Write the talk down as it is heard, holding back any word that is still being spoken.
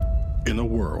In a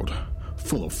world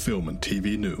full of film and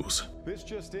TV news, This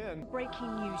just in.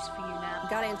 Breaking news for you now.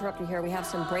 Gotta interrupt you here. We have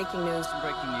some breaking news.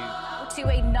 To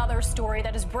another story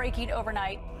that is breaking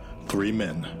overnight. 3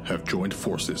 men have joined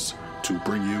forces to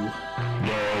bring you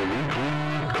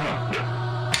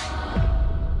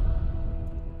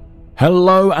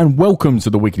Hello and welcome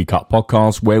to the Weekly Cut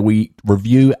podcast, where we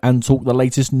review and talk the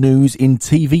latest news in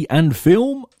TV and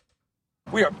film.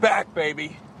 We are back,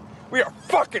 baby. We are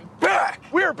fucking back.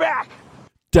 We're back.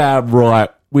 Damn right.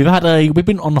 We've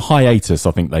been on hiatus,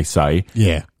 I think they say.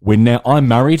 Yeah. I'm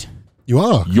married. You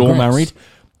are. You're Congrats. married.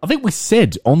 I think we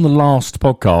said on the last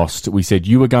podcast, we said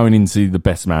you were going into the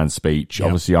best man speech. Yep.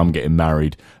 Obviously, I'm getting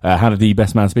married. How did the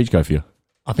best man speech go for you?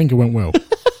 I think it went well.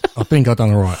 I think I've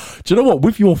done all right. Do you know what?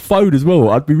 With your phone as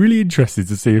well, I'd be really interested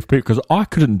to see if people, because I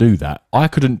couldn't do that. I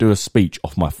couldn't do a speech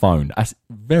off my phone. I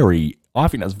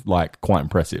think that's like quite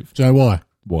impressive. Do you know why?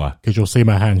 Why? Because you'll see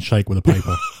my hand shake with a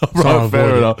paper. Right,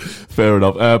 fair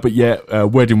enough. But yeah,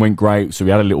 wedding went great. So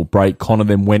we had a little break. Connor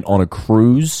then went on a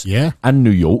cruise. Yeah. And New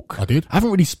York. I did. I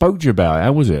haven't really spoke to you about it.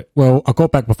 How was it? Well, I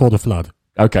got back before the flood.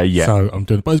 Okay, yeah. So I'm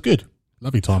doing, but it's good.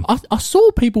 Lovely time. I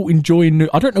saw people enjoying.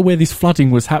 I don't know where this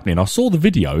flooding was happening. I saw the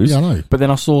videos. Yeah, I know. But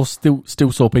then I still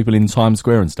saw people in Times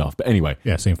Square and stuff. But anyway,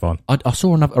 Yeah, seemed fun. I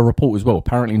saw a report as well.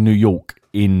 Apparently, New York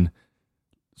in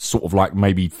sort of like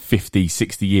maybe 50,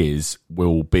 60 years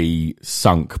will be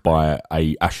sunk by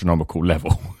a astronomical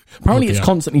level. Apparently, Okay, it's yeah.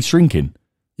 constantly shrinking.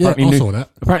 Yeah, Apparently I saw that.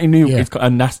 Apparently, New York, Yeah.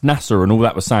 and NASA and all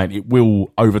that was saying it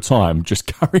will over time just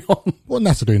carry on. What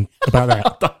NASA doing about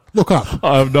that? Look up.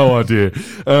 I have no idea.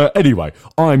 Anyway,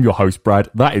 I'm your host, Brad.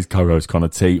 That is co-host Connor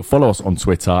T. Follow us on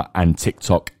Twitter and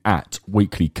TikTok at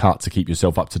Weekly Cut to keep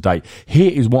yourself up to date.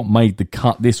 Here is what made the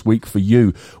cut this week for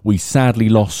you. We sadly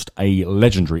lost a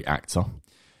legendary actor.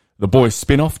 The Boys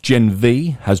spin-off, Gen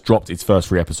V, has dropped its first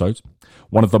 3 episodes.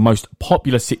 One of the most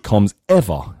popular sitcoms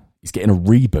ever is getting a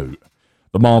reboot.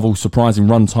 The Marvel's surprising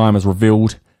runtime has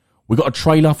revealed. We got a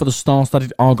trailer for the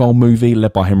star-studded Argyle movie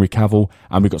led by Henry Cavill,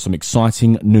 and we got some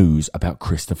exciting news about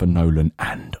Christopher Nolan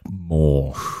and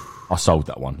more. I sold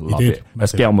that one. Love did. it.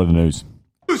 Let's get on with the news.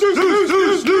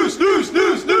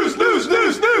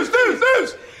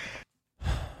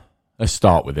 Let's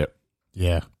start with it.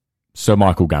 Yeah. Sir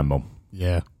Michael Gambon.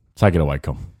 Yeah. Take it away,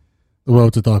 Con. The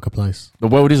world's a darker place. The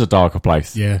world is a darker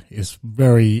place. Yeah. It's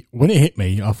very, when it hit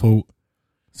me, I thought,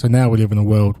 so now we live in a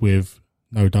world with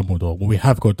no Dumbledore. Well, we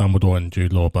have got Dumbledore and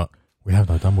Jude Law, but we have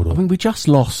no I Dumbledore. mean, we just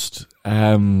lost.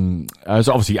 So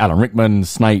obviously, Alan Rickman,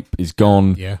 Snape is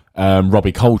gone. Yeah.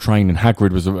 Robbie Coltrane and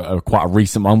Hagrid was quite a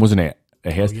recent one, wasn't it?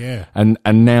 Yeah. And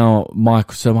now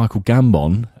Sir Michael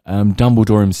Gambon,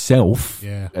 Dumbledore himself.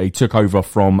 Yeah. He took over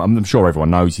from. I'm sure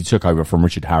everyone knows he took over from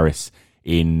Richard Harris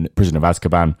in Prison of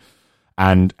Azkaban,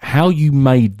 and how you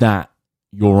made that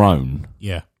your own.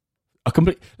 Yeah.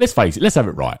 Let's face it. Let's have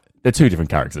it right. They're 2 different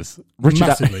characters.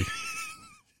 Massively.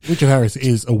 Richard Harris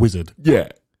is a wizard. Yeah.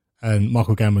 And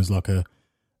Michael Gambon's like an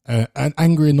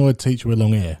angry, annoyed teacher with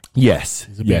long hair. Yes. a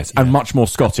bit- Yes. yeah. And much more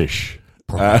Scottish.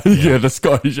 Probably, Yeah, the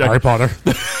Scottish. Harry Potter.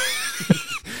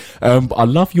 But I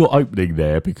love your opening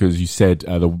there because you said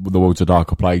the world's a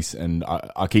darker place, and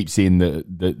I keep seeing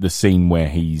the scene where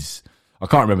he's. I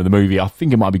can't remember the movie. I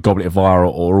think it might be Goblet of Fire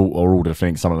or Order of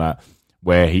Phoenix, something like that,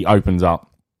 where he opens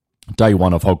up day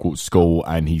 1 of Hogwarts School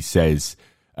and he says,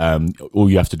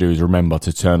 all you have to do is remember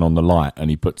to turn on the light,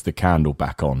 and he puts the candle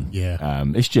back on. Yeah.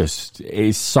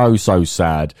 It's so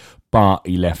sad, but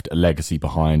he left a legacy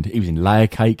behind. He was in Layer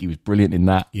Cake. He was brilliant in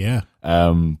that. Yeah.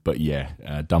 But yeah,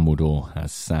 Dumbledore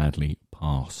has sadly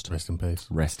passed. Rest in peace.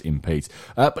 Rest in peace.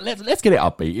 But let's get it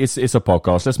upbeat. It's a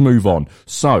podcast. Let's move on.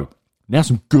 So now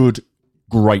some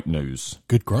great news.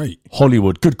 Good, great.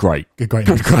 Hollywood, great. Good, great.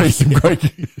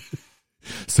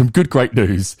 Some great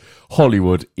news.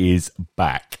 Hollywood is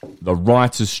back. The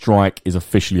writers' strike is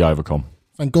officially over, Con.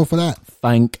 Thank God for that.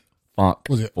 Thank fuck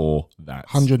Was it for that.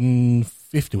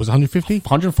 150. Was it 150?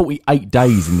 148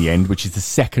 days in the end, which is the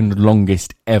second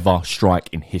longest ever strike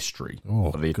in history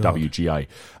Oh, for the God.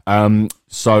 WGA.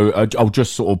 So I'll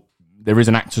just sort of, there is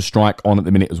an actor strike on at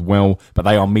the minute as well, but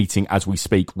they are meeting as we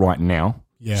speak right now.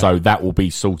 Yeah. So that will be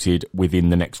sorted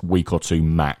within the next week or 2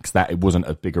 max. That it wasn't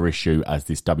a bigger issue as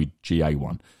this WGA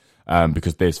one,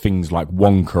 because there's things like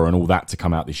Wonka and all that to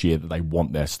come out this year that they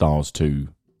want their stars to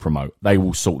promote. They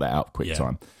will sort that out quick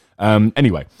time.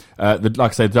 Anyway, like I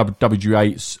said,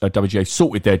 WGA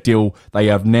sorted their deal. They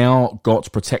have now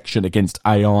got protection against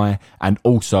AI, and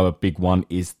also a big one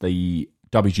is the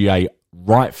WGA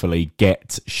rightfully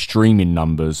get streaming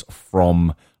numbers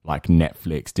from like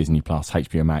Netflix, Disney Plus,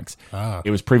 HBO Max.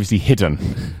 It was previously hidden,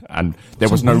 and there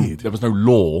was no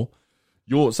law.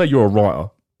 Say you're a writer,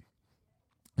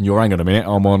 You're hang on a minute.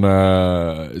 I'm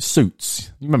on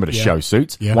Suits. You remember the show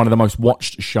Suits? Yeah. One of the most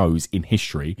watched shows in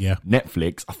history. Yeah.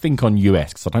 Netflix, I think on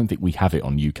US, because I don't think we have it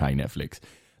on UK Netflix.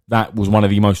 That was one of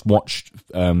the most watched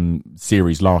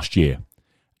series last year,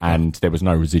 and there was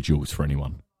no residuals for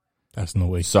anyone. That's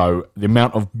naughty. So the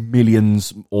amount of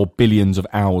millions or billions of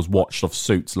hours watched of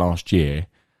Suits last year,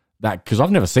 that because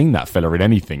I've never seen that fella in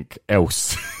anything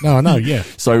else. No, I know, yeah.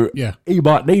 So Yeah. he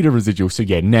might need a residual. So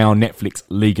yeah, now Netflix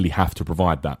legally have to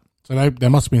provide that. So they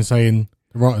must have been saying,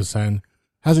 the writers saying,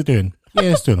 how's it doing? Yeah,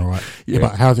 it's doing all right. Yeah.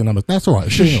 But how's your numbers? That's all right.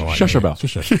 It's doing all right. Shush yeah. about.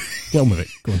 Shush. Get on with it.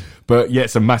 Go on. But yeah,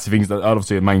 some massive things that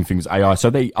obviously the main thing is AI. So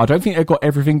I don't think they got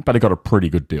everything, but they got a pretty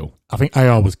good deal. I think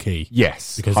AR was key.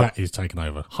 Yes. Because that is taken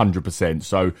over. 100%.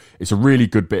 So it's a really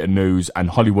good bit of news, and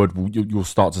Hollywood, you'll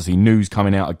start to see news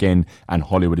coming out again, and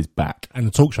Hollywood is back. And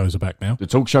the talk shows are back now. The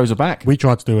talk shows are back. We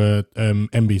tried to do a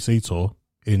NBC tour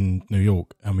in New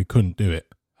York, and we couldn't do it.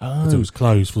 Because it was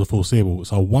closed for the foreseeable.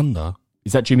 So I wonder...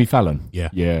 Is that Jimmy Fallon? Yeah.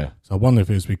 Yeah. So I wonder if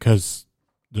it was because...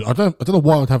 I don't know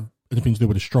why it would have anything to do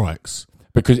with the strikes.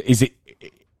 Because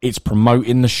it's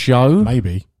promoting the show?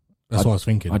 Maybe. That's what I was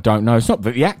thinking. I don't know. It's not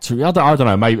the actor. I don't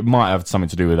know. Maybe it might have something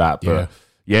to do with that. But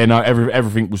yeah, no,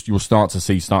 everything you'll start to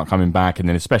see start coming back. And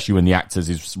then especially when the actors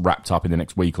is wrapped up in the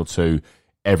next week or two,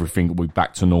 everything will be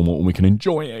back to normal and we can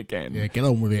enjoy it again. Yeah, get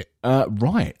on with it.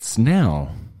 Right.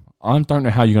 Now, I don't know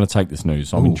how you're going to take this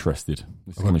news. I'm interested.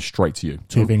 This is coming straight to you.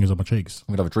 Two fingers on my cheeks. I'm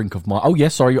going to have a drink of my... Oh,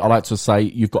 yes, sorry. I like to say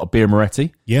you've got a beer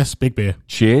Moretti. Yes, big beer.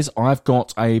 Cheers. I've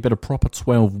got a bit of proper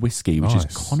 12 whiskey, which is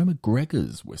Nice. Conor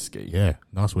McGregor's whiskey. Yeah,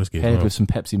 nice whiskey as Paired well. with some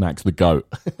Pepsi Max, the GOAT.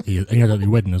 He had a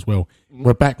wedding as well.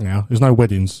 We're back now. There's no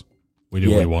weddings. We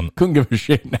do what we want. Couldn't give a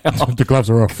shit now. The gloves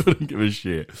are off. Couldn't give a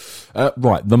shit.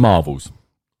 Right, the Marvels.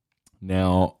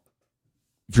 Now,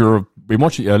 if you've been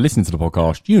watching, listening to the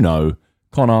podcast, you know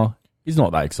Connor is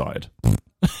not that excited.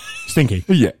 Stinky.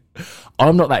 Yeah.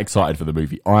 I'm not that excited for the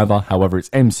movie either. However, it's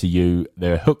MCU.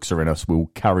 Their hooks are in us. We'll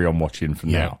carry on watching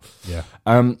from now. Yeah.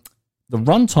 The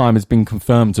runtime has been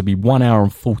confirmed to be 1 hour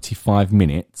and 45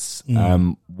 minutes.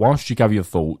 Whilst you gather your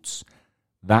thoughts,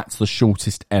 that's the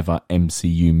shortest ever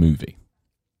MCU movie.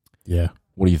 Yeah.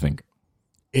 What do you think?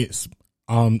 It's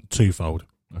twofold.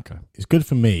 Okay. It's good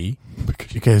for me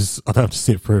because I don't have to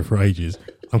sit through it for ages.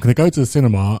 I'm going to go to the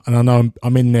cinema and I know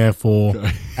I'm in there for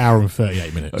an hour and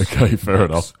 38 minutes. Okay, fair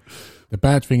enough. The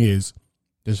bad thing is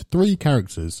there's three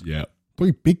characters, Yeah.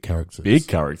 three big characters. Big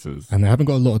characters. And they haven't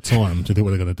got a lot of time to do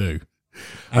what they're going to do.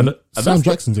 And that's Sam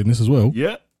Jackson's in this as well.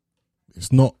 Yeah. They're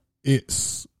not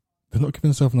giving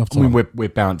themselves enough I time. mean, we're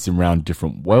bouncing around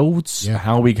different worlds. Yeah.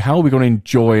 How are we going to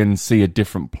enjoy and see a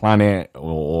different planet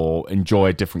or enjoy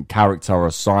a different character or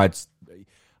sides?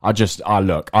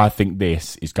 I think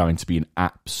this is going to be an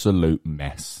absolute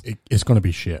mess. It's going to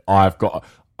be shit. I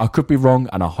could be wrong,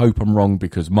 and I hope I'm wrong,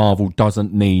 because Marvel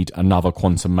doesn't need another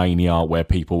Quantumania where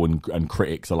people and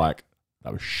critics are like,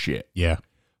 that was shit. Yeah.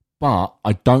 But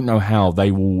I don't know how they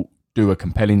will do a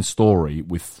compelling story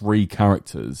with three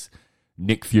characters: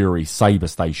 Nick Fury, Saber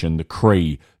Station, the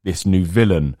Kree, this new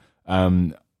villain.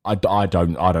 I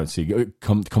don't see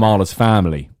Kamala's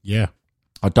family. Yeah.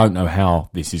 I don't know how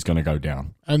this is going to go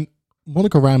down. And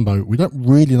Monica Rambeau, we don't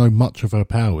really know much of her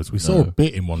powers. We saw a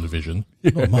bit in WandaVision,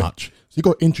 not much. So you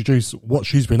got to introduce what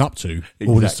she's been up to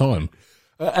all this time.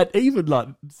 And even like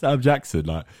Sam Jackson,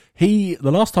 the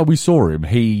last time we saw him,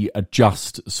 he had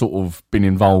just sort of been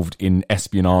involved in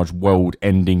espionage,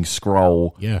 world-ending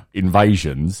Skrull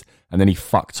invasions, and then he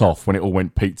fucked off when it all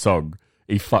went Pete Tong.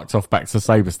 He fucked off back to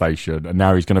Saber Station, and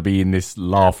now he's going to be in this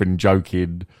laughing,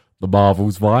 joking, the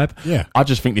Marvels vibe. Yeah. I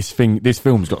just think this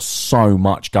film's got so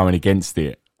much going against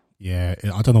it. Yeah,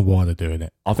 I don't know why they're doing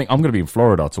it. I think I'm going to be in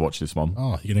Florida to watch this one.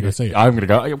 Oh, you're going to go see it? I'm going to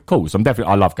go. Of course,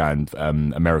 I love going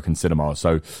American cinema,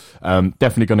 so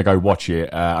definitely going to go watch it.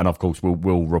 And of course,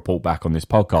 we'll report back on this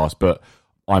podcast. But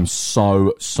I'm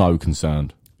so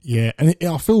concerned. Yeah, and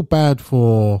I feel bad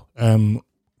for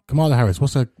Kamala Harris.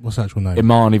 What's her actual name?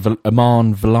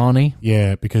 Iman Vellani.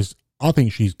 Yeah, because I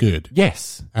think she's good.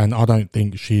 Yes. And I don't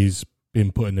think she's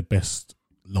been put in the best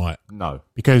light. No.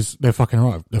 Because they're fucking her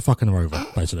over. They're fucking her over,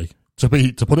 basically. To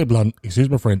put it blunt, excuse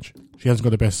my French, she hasn't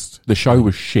got the best. The show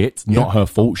was shit. Not her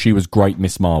fault. She was great,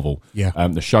 Miss Marvel. Yeah.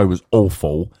 The show was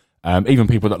awful. Even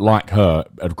people that like her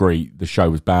agree the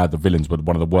show was bad. The villains were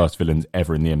one of the worst villains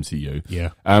ever in the MCU.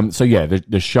 Yeah. So yeah,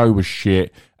 the show was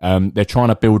shit. They're trying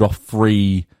to build off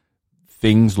three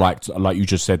things like you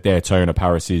just said there, Teyonah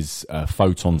Parris's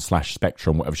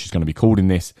Photon/Spectrum, whatever she's going to be called in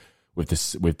this, with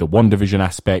the WandaVision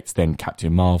aspects, then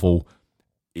Captain Marvel.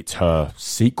 It's her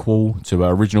sequel to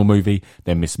her original movie,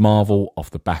 then Miss Marvel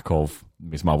off the back of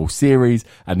Ms. Marvel series,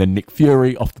 and then Nick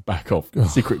Fury off the back of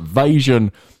Secret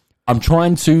Invasion. I'm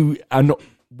trying to, and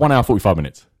 1 hour 45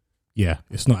 minutes. Yeah,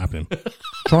 it's not happening.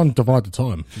 Try and divide the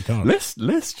time. You can't.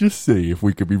 Let's just see if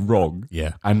we could be wrong.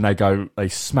 Yeah. And they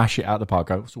smash it out the park.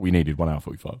 Go, so we needed 1 hour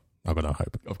 45. I've got no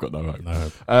hope. I've got no hope. No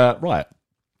hope. Right.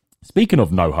 Speaking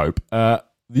of no hope,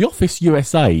 The Office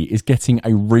USA is getting a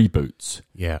reboot.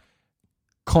 Yeah.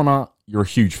 Connor, you're a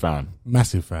huge fan.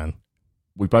 Massive fan.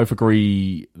 We both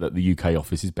agree that the UK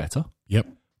Office is better. Yep.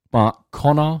 But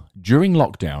Connor, during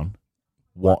lockdown,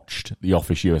 watched The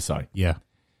Office USA. Yeah.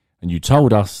 And you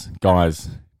told us, guys,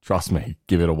 trust me,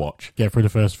 give it a watch. Get through the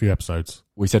first few episodes.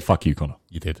 We said, fuck you, Connor.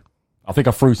 You did. I think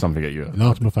I threw something at you. You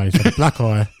laughed in my face. Had a black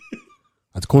eye. I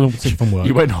had to call him sick from work.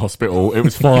 You went to hospital. It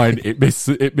was fine. It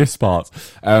missed parts.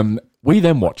 We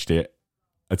then watched it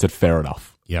and said, fair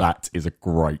enough. Yep. That is a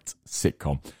great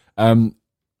sitcom. A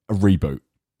reboot.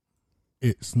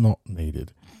 It's not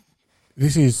needed.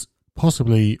 This is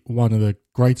possibly one of the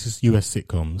greatest US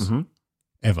sitcoms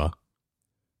ever.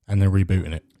 And they're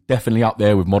rebooting it. Definitely up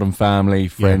there with Modern Family,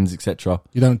 Friends, etc.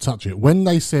 You don't touch it. When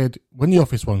the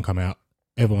Office one came out,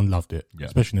 everyone loved it, Yeah.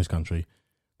 especially in this country.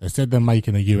 They said they're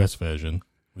making a US version.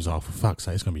 It was like, for fuck's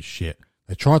sake, it's going to be shit.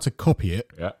 They tried to copy it,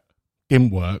 Yeah.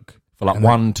 didn't work. For like And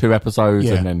 1-2 episodes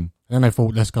Yeah. and then they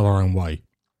thought, let's go our own way.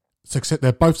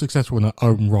 They're both successful in their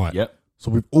own right. Yep.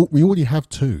 So we already have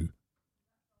two.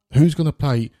 Who's going to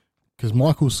play? Because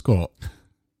Michael Scott,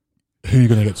 who are you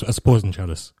going to get to as Poison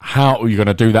Chalice? How are you going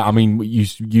to do that? I mean, you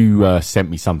sent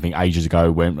me something ages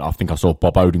ago when I think I saw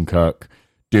Bob Odenkirk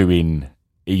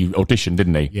he auditioned,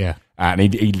 didn't he? Yeah.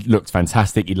 And he looked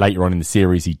fantastic. Later on in the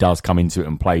series, he does come into it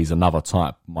and plays another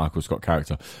type Michael Scott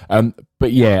character.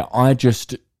 But yeah,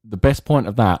 the best point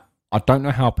of that, I don't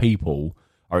know how people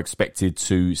are expected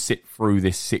to sit through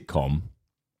this sitcom.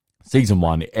 Season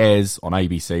 1, it airs on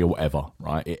ABC or whatever,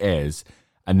 right? It airs.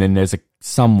 And then there's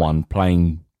someone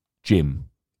playing Jim.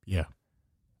 Yeah.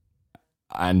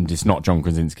 And it's not John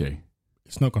Krasinski.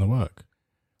 It's not going to work.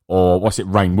 Or what's it,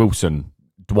 Rainn Wilson?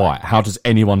 Dwight. How does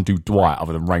anyone do Dwight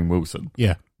other than Rainn Wilson?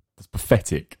 Yeah. That's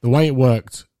pathetic. The way it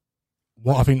worked,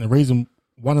 one of the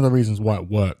reasons why it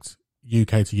worked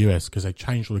UK to US, because they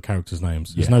changed all the characters'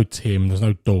 names. There's no Tim, there's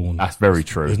no Dawn. That's very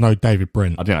true. There's no David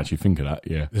Brent. I didn't actually think of that,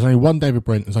 yeah. There's only one David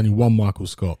Brent, there's only one Michael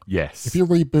Scott. Yes. If you're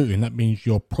rebooting, that means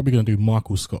you're probably going to do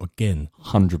Michael Scott again.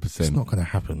 100%. It's not going to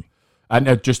happen.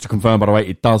 And just to confirm, by the way,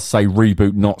 it does say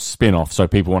reboot, not spin-off. So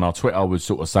people on our Twitter was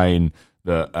sort of saying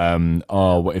that,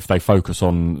 what if they focus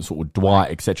on sort of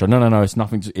Dwight, etc. No, it's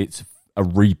nothing. It's a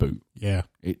reboot. Yeah.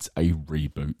 It's a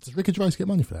reboot. Does Ricky Gervais get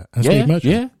money for that? And Steve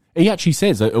Merchant? Yeah. He actually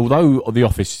says that although The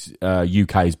Office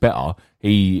UK is better,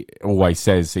 he always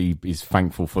says he is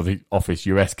thankful for The Office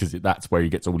US because that's where he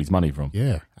gets all his money from.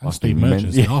 Yeah. And Must Steve be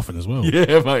Merchant's yeah. laughing as well.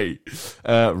 Yeah, mate.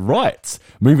 Right.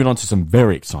 Moving on to some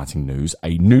very exciting news.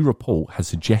 A new report has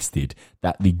suggested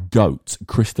that the GOAT,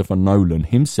 Christopher Nolan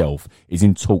himself, is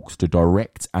in talks to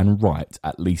direct and write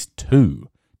at least 2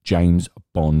 James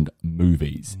Bond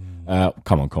movies.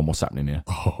 Come on, Con, what's happening here?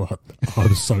 Oh, I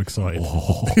was so excited.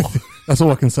 That's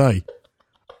all I can say.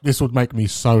 This would make me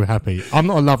so happy. I'm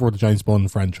not a lover of the James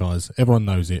Bond franchise. Everyone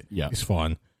knows it. Yeah. It's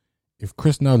fine. If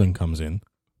Chris Nolan comes in,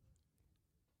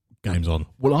 game's on.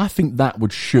 Well, I think that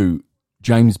would shoot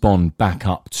James Bond back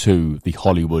up to the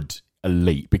Hollywood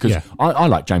elite because Yeah. I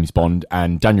like James Bond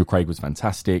and Daniel Craig was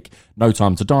fantastic. No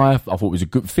Time to Die, I thought it was a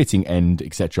good fitting end,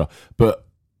 etc. But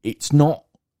it's not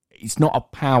a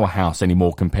powerhouse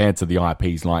anymore compared to the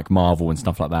IPs like Marvel and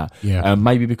stuff like that. Yeah.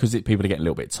 Maybe because people are getting a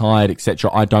little bit tired,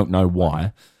 etc. I don't know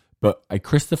why. But a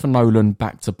Christopher Nolan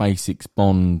back to basics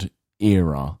Bond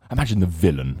era, imagine the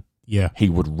villain Yeah. he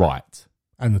would write.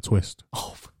 And the twist.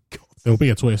 Oh, for God. There'll be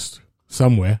a twist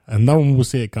somewhere and no one will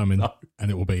see it coming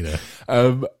and it will be there.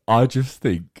 I just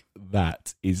think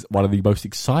that is one of the most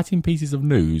exciting pieces of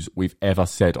news we've ever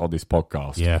said on this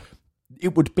podcast. Yeah.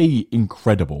 It would be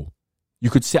incredible.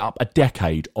 You could set up a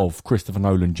decade of Christopher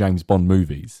Nolan James Bond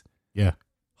movies. Yeah.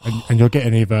 And you're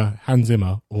getting either Hans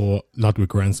Zimmer or Ludwig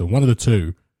Göransson. One of the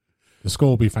two. The score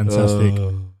will be fantastic.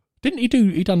 Didn't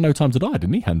he done No Time to Die,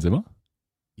 didn't he, Hans Zimmer?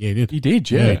 Yeah, he did. He did,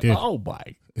 yeah. Yeah, he did. Oh,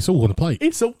 mate. It's all on the plate.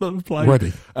 It's all on the plate.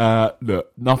 Ready.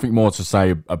 Look, nothing more to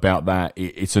say about that.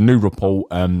 It's a new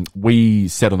report. We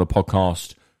said on the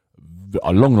podcast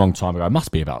a long, long time ago, it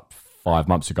must be about 5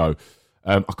 months ago,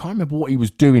 I can't remember what he was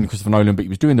doing, Christopher Nolan, but he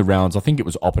was doing the rounds. I think it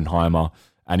was Oppenheimer,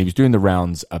 and he was doing the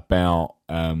rounds about,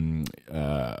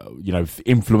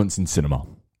 influence in cinema.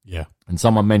 Yeah. And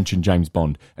someone mentioned James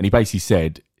Bond, and he basically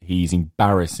said he's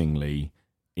embarrassingly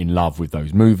in love with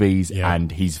those movies, Yeah.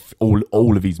 and he's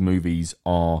all of his movies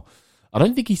are I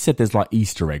don't think he said there's like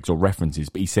Easter eggs or references,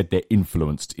 but he said they're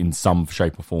influenced in some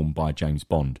shape or form by James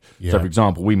Bond. Yeah. So, for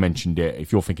example, we mentioned it.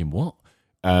 If you're thinking, what?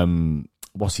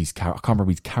 What's his character? I can't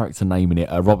remember his character name in it.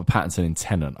 Robert Pattinson in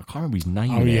Tenet. I can't remember his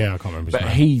name. Oh in yeah, it. I can't remember. But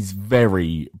he's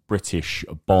very British,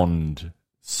 Bond,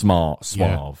 smart,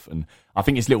 suave, and I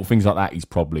think it's little things like that he's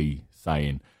probably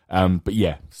saying. But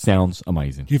yeah, sounds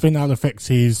amazing. Do you think that affects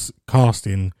his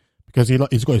casting because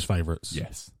he's got his favourites?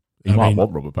 Yes, he might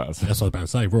want Robert Pattinson. That's what I was about to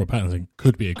say. Robert Pattinson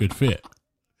could be a good fit.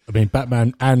 I mean,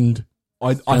 Batman and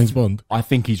James Bond. I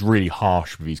think he's really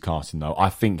harsh with his casting, though. I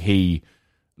think he,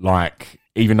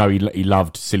 even though he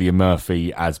loved Cillian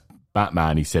Murphy as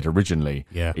Batman, he said originally,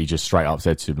 he just straight up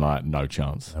said to him, no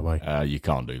chance. No way. You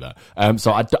can't do that.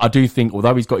 So I do think,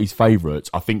 although he's got his favourites,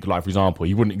 I think, for example,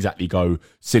 he wouldn't exactly go,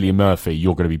 Cillian Murphy,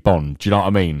 you're going to be Bond. Do you know what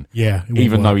I mean? Yeah.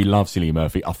 Even though he loves Cillian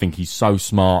Murphy, I think he's so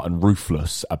smart and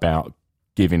ruthless about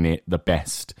giving it the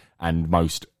best and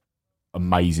most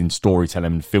amazing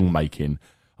storytelling and filmmaking.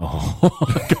 Oh,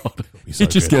 God. So It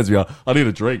just good. gets me up. I need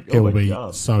a drink. It will my be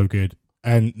God. so good.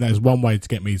 And there's one way to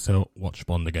get me to watch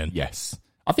Bond again. Yes.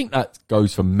 I think that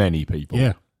goes for many people.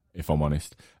 Yeah. If I'm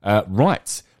honest.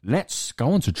 Right. Let's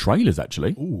go on to trailers,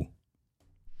 actually. Ooh.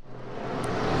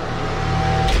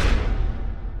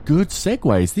 Good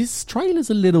segues. This trailer's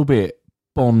a little bit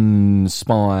Bond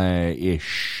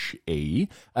spy-ish.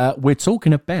 We're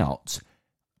talking about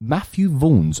Matthew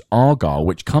Vaughn's Argyle,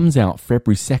 which comes out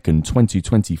February 2nd,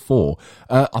 2024.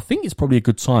 I think it's probably a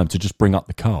good time to just bring up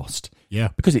the cast. Yeah.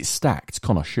 Because it's stacked.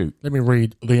 Can I shoot? Let me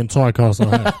read the entire cast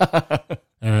I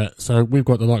have. So we've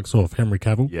got the likes of Henry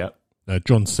Cavill, Yeah.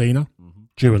 John Cena,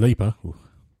 Dua Lipa,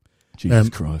 Jesus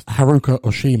Christ. Haruka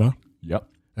Oshima, Yep.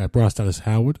 Bryce Dallas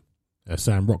Howard,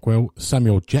 Sam Rockwell,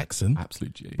 Samuel Jackson,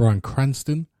 Absolute G. Bryan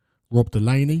Cranston, Rob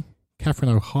Delaney,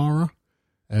 Catherine O'Hara,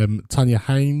 Tanya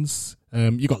Haynes.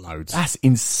 You got loads. That's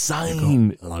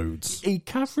insane. Loads. Hey,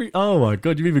 Catherine. Oh my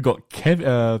God, you've even got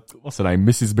what's her name?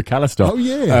 Mrs. McAllister. Oh,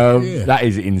 yeah. That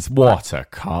is what a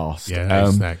cast. Yeah, that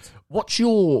is stacked.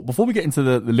 Before we get into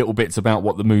the little bits about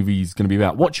what the movie's going to be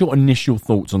about, what's your initial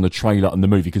thoughts on the trailer and the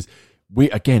movie? Because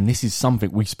this is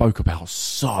something we spoke about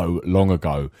so long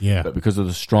ago. Yeah. But because of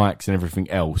the strikes and everything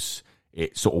else,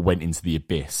 it sort of went into the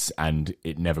abyss and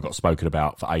it never got spoken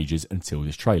about for ages until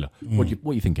this trailer. What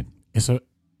are you thinking? It's a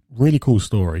really cool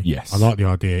story. Yes. I like the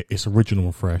idea. It's original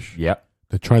and fresh. Yep.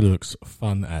 The trailer looks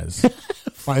fun as.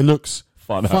 But it looks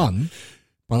fun,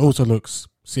 but it also looks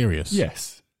serious.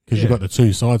 Yes. Because you've got the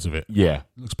two sides of it. Yeah.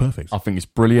 It looks perfect. I think it's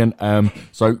brilliant.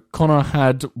 So Connor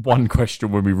had one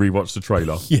question when we rewatched the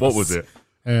trailer. Yes. What was it?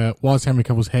 Why is Henry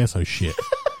Cavill's hair so shit?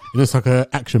 He looks like an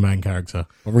Action Man character,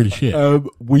 but really shit.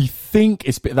 We think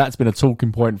that's been a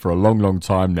talking point for a long, long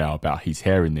time now about his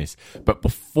hair in this. But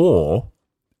before,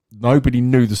 nobody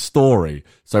knew the story.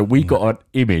 So we got an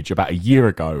image about a year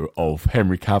ago of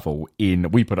Henry Cavill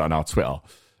we put it on our Twitter.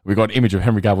 We got an image of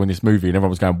Henry Cavill in this movie and everyone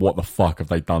was going, what the fuck have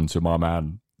they done to my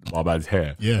man's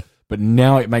hair? Yeah. But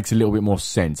now it makes a little bit more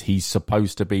sense. He's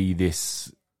supposed to be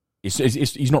this.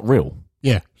 He's not real.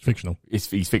 Yeah, it's fictional.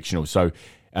 He's fictional. So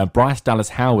Bryce Dallas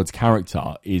Howard's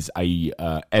character is a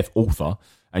author,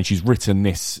 and she's written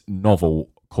this novel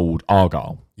called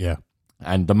Argyle. Yeah.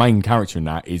 And the main character in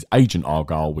that is Agent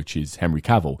Argyle, which is Henry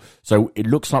Cavill. So it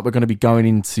looks like we're going to be going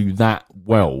into that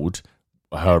world,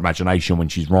 her imagination when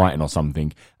she's writing or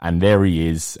something. And there he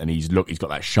is, and he's got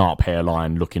that sharp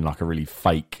hairline, looking like a really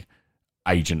fake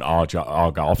Agent Argyle.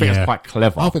 I think that's quite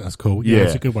clever. I think that's cool. Yeah,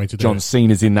 it's a good way to do John it.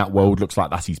 Cena's in that world. Looks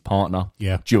like that's his partner.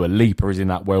 Yeah. Dua Lipa is in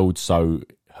that world, so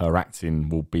her acting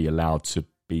will be allowed to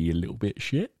be a little bit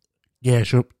shit. Yeah,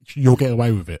 you'll get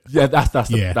away with it. Yeah, that's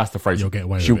the phrase. You'll get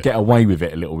away with She'll it. get away with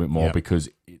it a little bit more because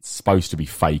it's supposed to be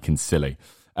fake and silly.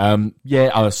 Sam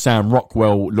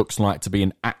Rockwell looks like to be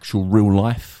an actual real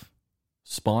life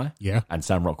spy. Yeah. And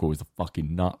Sam Rockwell is the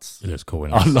fucking nuts. It looks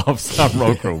cool. I love Sam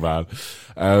Rockwell, man.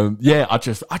 I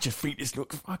just think this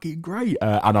looks fucking great.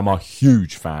 And I'm a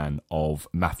huge fan of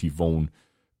Matthew Vaughn.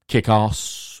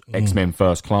 Kick-Ass, X-Men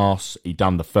First Class. He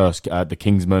done the first, The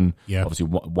Kingsman. Yeah. Obviously,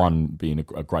 one being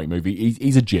a great movie.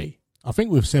 He's a G. I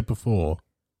think we've said before,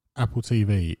 Apple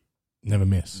TV never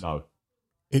miss. No.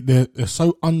 They're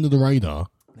so under the radar.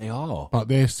 They are. But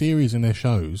their series and their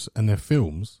shows and their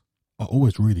films are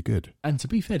always really good. And to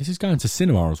be fair, this is going to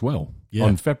cinema as well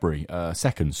on February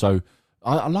 2nd. So,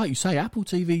 I like you say, Apple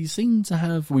TV seem to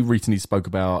have... We recently spoke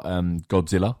about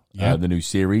Godzilla, the new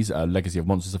series, Legacy of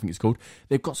Monsters, I think it's called.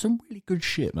 They've got some really good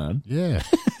shit, man. Yeah.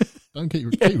 Don't keep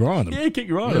your eye on them. Yeah, keep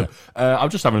your eye on them. I'm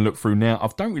just having a look through now. I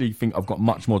don't really think I've got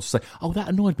much more to say. Oh, that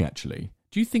annoyed me, actually.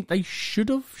 Do you think they should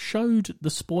have showed the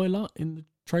spoiler in the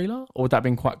trailer, or would that have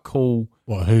been quite cool?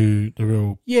 What? Who the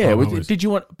real? Yeah. Paul is? Did you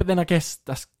want? But then I guess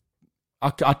that's.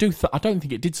 I don't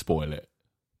think it did spoil it.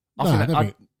 No, I don't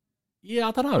think. Yeah,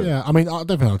 I don't know. Yeah, I mean, I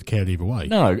don't think I'd cared either way.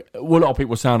 No, well, a lot of people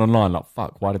were saying online, like,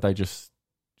 fuck, why did they just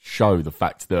show the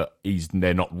fact that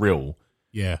they're not real?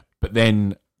 Yeah. But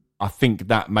then I think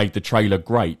that made the trailer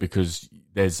great because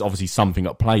there's obviously something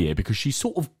at play here because she's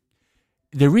sort of,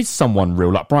 there is someone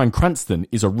real, like Bryan Cranston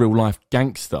is a real life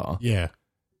gangster Yeah.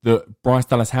 that Bryce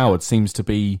Dallas Howard seems to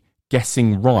be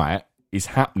guessing right is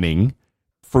happening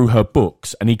through her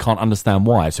books and he can't understand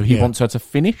why. So he wants her to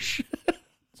finish.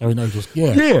 So he knows what's So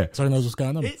he knows what's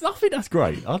going on. I think that's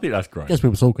great. Gets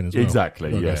people talking as well.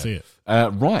 Exactly. Gotta Yeah. go see it.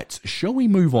 Right. Shall we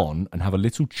move on and have a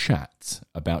little chat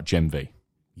about Gen V?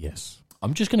 Yes.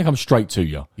 I'm just going to come straight to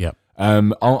you. Yep.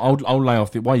 I'll lay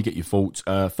off while you get your thoughts.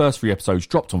 First 3 episodes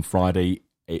dropped on Friday.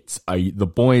 It's The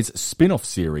Boys spin-off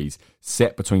series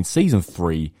set between season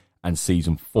 3 and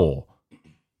season 4.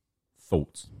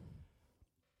 Thoughts?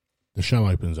 The show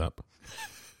opens up.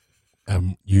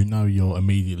 You know you're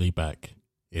immediately back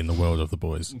in the world of The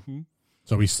Boys. Mm-hmm.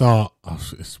 So we start,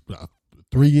 it's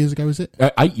 3 years ago, is it?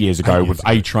 8 years ago with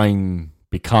A-Train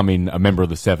becoming a member of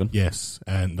the Seven. Yes,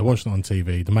 and they're watching it on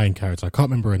TV. The main character, I can't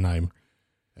remember her name,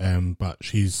 but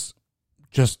she's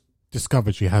just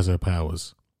discovered she has her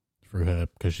powers through her,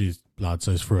 because she's blood,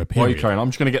 so it's through her Why are period. you trying? I'm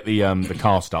just going to get the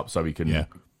cast up so we can...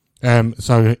 Yeah.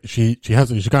 So she's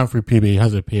going through puberty,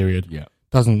 has her period, Yeah.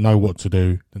 doesn't know what to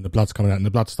do, then the blood's coming out and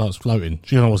the blood starts floating.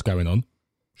 She doesn't know what's going on.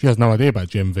 She has no idea about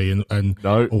Gen V and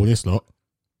No. all this lot.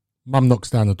 Mum knocks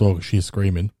down the door because she's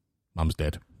screaming. Mum's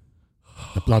dead.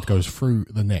 The blood goes through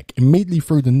the neck. Immediately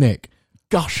through the neck.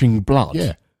 Gushing blood.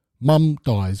 Yeah. Mum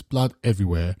dies, blood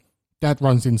everywhere. Dad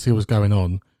runs in to see what's going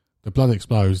on. The blood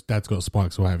explodes. Dad's got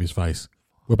spikes all out of his face.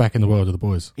 We're back in the world of The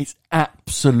Boys. It's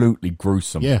absolutely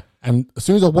gruesome. Yeah. And as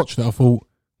soon as I watched it, I thought,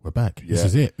 we're back. This Yeah.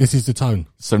 is it. This is the tone.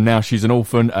 So now she's an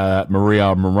orphan.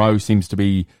 Maria Monroe seems to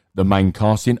be the main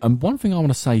casting. And one thing I want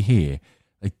to say here,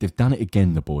 they've done it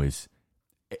again, The Boys.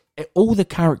 All the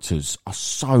characters are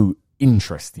so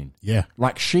interesting. Yeah.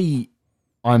 Like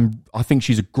I think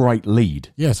she's a great lead.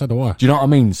 Yeah, so do I. Do you know what I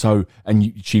mean? So,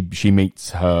 and she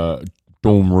meets her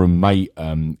dorm room mate,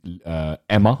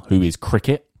 Emma, who is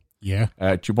Cricket. Yeah.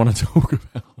 Do you want to talk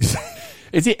about?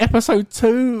 Is it episode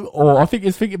 2, or I think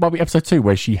it might be episode 2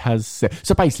 where she has?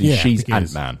 So basically, Yeah, I she's think it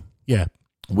is. Ant-Man. Yeah.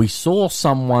 We saw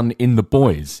someone in The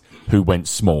Boys who went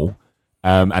small,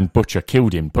 and Butcher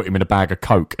killed him, put him in a bag of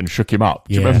coke, and shook him up.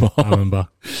 Do you remember? I remember.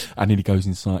 And then he goes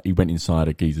inside. He went inside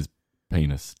a geezer's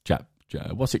penis.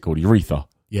 What's it called? Urethra.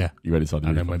 Yeah. You went inside the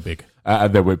And then urethra. went big.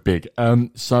 And then went big.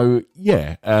 So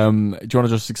yeah. Do you want to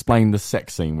just explain the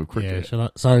sex scene with Cricket? Yeah, shall I?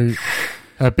 So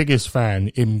her biggest fan,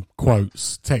 in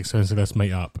quotes, texts her and said, let's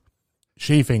meet up.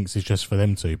 She thinks it's just for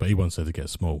them two, but he wants her to get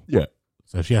small. Yeah.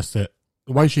 So she has to,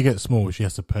 the way she gets small, she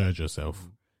has to purge herself.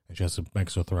 And she has to make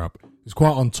herself throw up. It's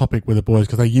quite on topic with The Boys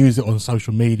because they use it on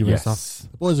social media Yes. and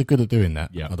stuff. The Boys are good at doing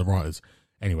that, Yeah. like the writers.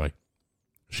 Anyway,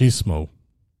 she's small.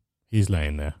 He's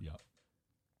laying there. Yeah.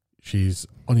 She's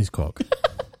on his cock,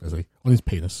 basically, on his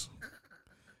penis,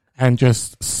 and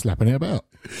just slapping it about.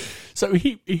 So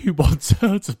he wants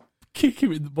her to kick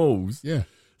him in the balls. Yeah.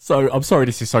 So I'm sorry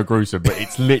this is so gruesome, but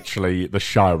it's literally the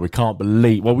show. We can't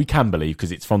believe. Well, we can believe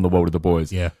because it's from the world of The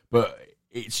Boys. Yeah. But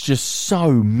it's just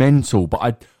so mental.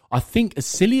 But I think as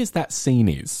silly as that scene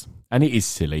is, and it is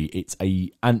silly, it's a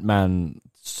Ant-Man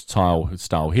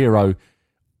style hero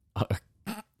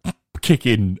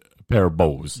kicking a pair of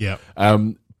balls. Yeah.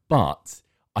 But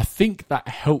I think that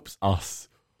helps us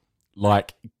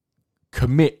like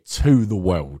commit to the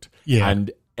world. Yeah.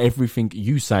 And everything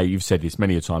you've said this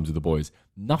many a times with The Boys,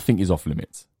 nothing is off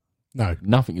limits. No.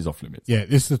 Nothing is off limits. Yeah,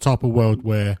 this is the type of world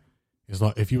where it's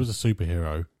like, if you was a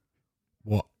superhero,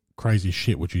 what crazy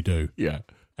shit would you do? Yeah.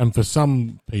 And for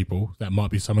some people, that might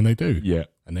be something they do. Yeah.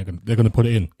 And they're gonna put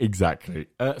it in. Exactly.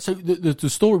 So the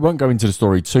story won't go into the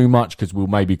story too much because we'll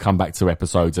maybe come back to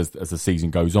episodes as the season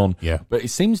goes on. Yeah. But it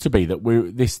seems to be that we're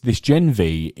this Gen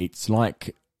V. It's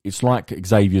like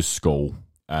Xavier's school.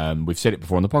 We've said it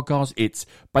before on the podcast. It's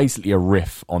basically a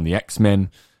riff on the X-Men.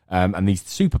 And these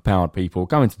superpowered people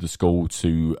go into the school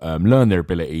to learn their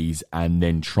abilities and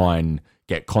then try and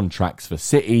get contracts for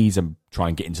cities and try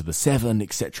and get into the Seven,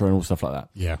 etc., and all stuff like that.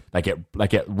 Yeah. They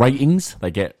get ratings.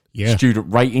 They get Yeah.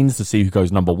 student ratings to see who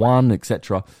goes number 1,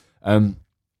 etc.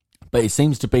 But it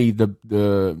seems to be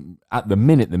the at the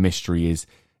minute the mystery is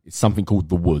it's something called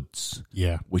the Woods,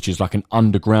 Yeah. which is like an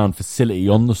underground facility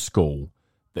on the school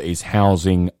that is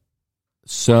housing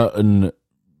certain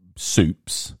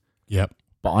soups. Yep.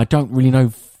 But I don't really know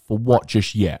for what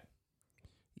just yet.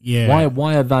 Yeah.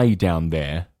 Why are they down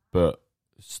there, but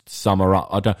some are up.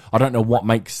 I don't know what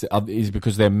makes is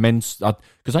because they're mental.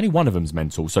 Because only one of them's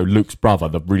mental. So Luke's brother,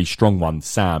 the really strong one,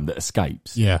 Sam, that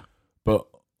escapes. Yeah. But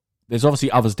there's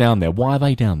obviously others down there. Why are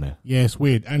they down there? Yeah, it's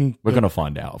weird. And we're going to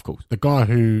find out, of course.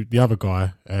 The other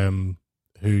guy,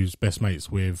 who's best mates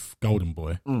with Golden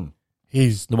Boy,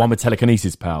 he's the one with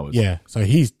telekinesis powers. Yeah. So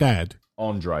his dad,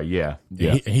 Andre. Yeah.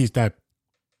 His dad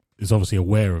is obviously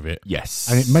aware of it.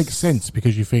 Yes. And it makes sense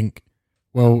because you think,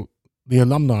 well, the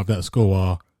alumni of that school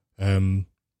are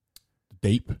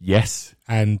Deep. Yes.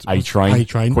 And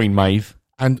A-Train. Queen Maeve.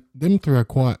 And them three are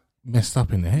quite messed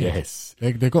up in the head. Yes.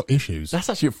 They've got issues.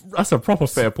 That's a proper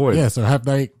fair point. Yeah, so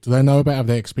do they know about it? Have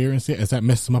they experienced it? Has that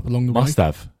messed them up along the way? Must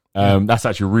have. That's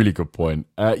actually a really good point.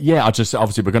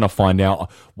 Obviously we're going to find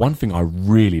out. One thing I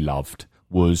really loved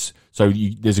was,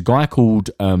 there's a guy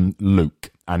called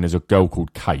Luke and there's a girl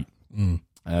called Kate.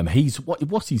 He's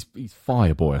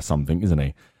Fireboy or something, isn't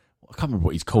he? I can't remember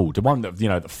what he's called. The one that,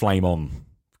 the flame on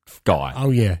guy.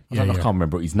 Oh, yeah. I can't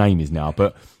remember what his name is now,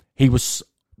 but he was,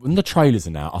 when the trailers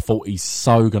are now, I thought he's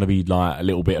so going to be like a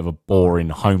little bit of a boring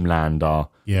Homelander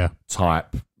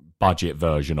type budget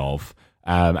version of,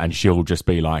 and she'll just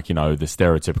be like, the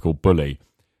stereotypical bully.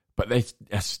 But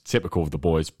that's typical of the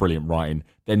boys, brilliant writing.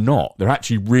 They're not. They're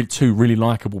actually two really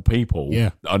likeable people.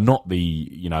 Yeah. Are not the,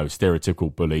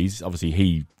 stereotypical bullies. Obviously,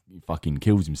 he fucking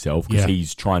kills himself because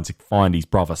he's trying to find his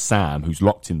brother Sam, who's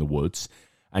locked in the woods.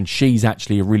 And she's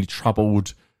actually a really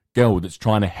troubled girl that's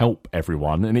trying to help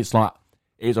everyone. And it's like,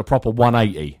 it's a proper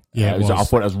 180. Yeah, I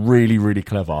thought it was really, really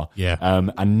clever. Yeah.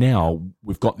 And now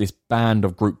we've got this band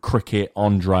of group Cricket,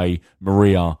 Andre,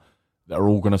 Maria, that are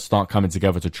all going to start coming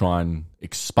together to try and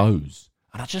expose.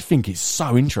 And I just think it's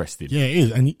so interesting. Yeah, it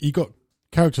is. And you got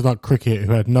characters like Cricket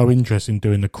who had no interest in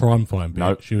doing the crime fighting bit.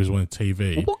 No. She was on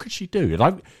TV. Well, what could she do? She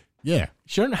don't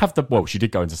have she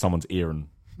did go into someone's ear and...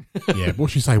 Yeah,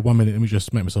 what she say? 1 minute, let me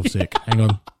just make myself sick. Hang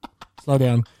on. Slow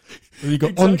down. You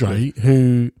got Andre,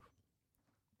 who...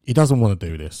 He doesn't want to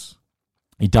do this.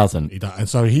 He doesn't. And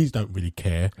so he don't really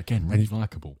care. Again, really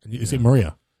likeable. Is it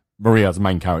Maria? Maria's the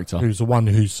main character. Who's the one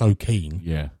who's so keen.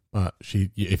 Yeah. But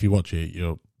if you watch it,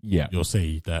 you'll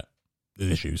see that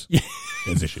there's issues.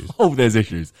 There's issues. Oh, there's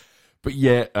issues. But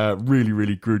yeah, really,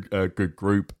 really good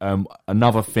group.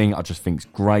 Another thing I just think's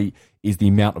great is the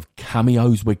amount of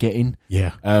cameos we're getting.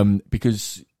 Yeah.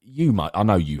 Because I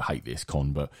know you hate this,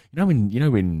 Con, but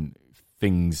when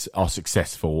things are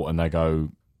successful and they go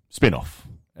spin-off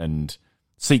and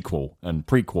sequel and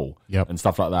prequel and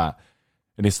stuff like that,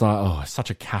 and it's like, it's such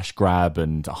a cash grab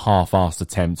and a half-assed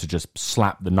attempt to just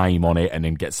slap the name on it and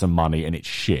then get some money, and it's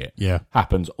shit. Yeah.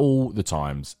 Happens all the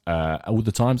time.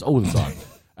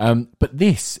 But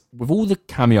this, with all the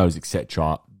cameos,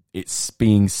 etc., it's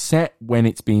being set when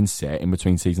it's being set in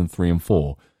between season 3 and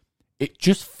 4. It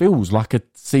just feels like a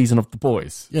season of The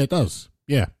Boys. Yeah, it does.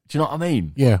 Yeah. Do you know what I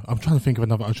mean? Yeah, I'm trying to think of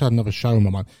another. I had another show in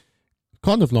my mind.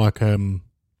 Kind of like it's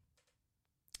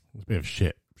a bit of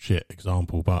shit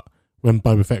example, but when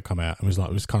Boba Fett come out, it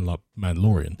was kind of like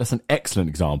Mandalorian. That's an excellent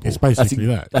example. It's basically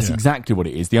That's exactly what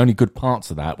it is. The only good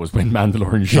parts of that was when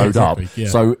Mandalorian showed up. Yeah.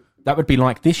 So that would be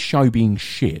like this show being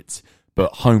shit,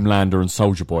 but Homelander and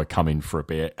Soldier Boy come in for a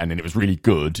bit, and then it was really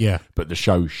good. Yeah. But the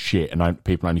show's shit, and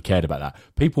people only cared about that.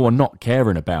 People are not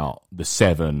caring about the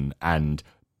Seven and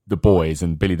the Boys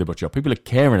and Billy the Butcher. People are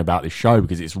caring about this show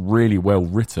because it's really well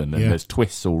written and there's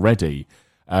twists already.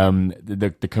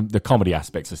 The comedy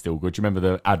aspects are still good. Do you remember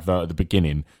the advert at the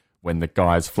beginning when the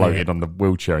guy's floated on the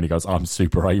wheelchair and he goes, "I'm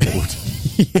super abled"?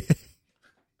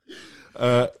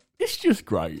 It's just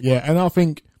great. Yeah, and I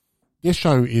think this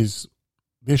show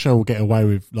will get away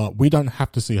with, we don't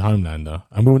have to see Homelander,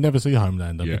 and we'll never see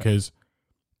Homelander because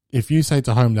if you say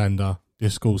to Homelander,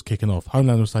 "This school's kicking off,"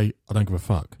 Homelander will say, "I don't give a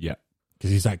fuck." Yeah. Because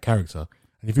he's that character.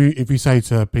 And if you say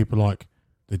to people like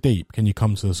the Deep, "Can you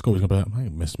come to the school?" He's going to be like, "I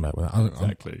ain't messing with that.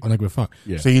 Exactly. I don't give a fuck."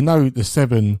 Yeah. So the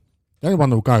Seven, the only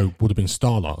one that will go would have been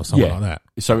Starlight or something like that.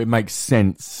 So it makes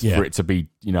sense for it to be,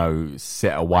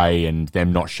 set away and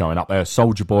them not showing up there.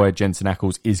 Soldier Boy, Jensen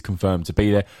Ackles, is confirmed to be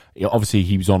there. Obviously,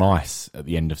 he was on ice at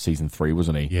the end of season 3,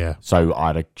 wasn't he? Yeah. So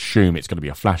I'd assume it's going to be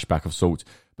a flashback of sorts.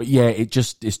 But yeah,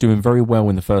 it's doing very well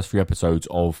in the first 3 episodes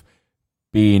of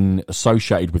being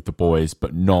associated with the boys,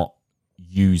 but not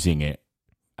using it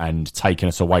and taking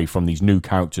us away from these new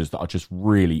characters that are just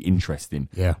really interesting.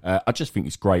 Yeah. I just think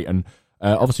it's great. And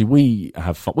obviously, we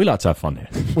have fun. We like to have fun here.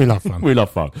 We love fun. We love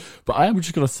fun. But I am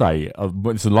just going to say,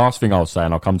 it's the last thing I'll say,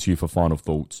 and I'll come to you for final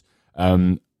thoughts.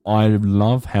 I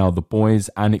love how the boys,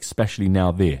 and especially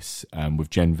now this, with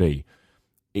Gen V,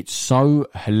 it's so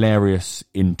hilarious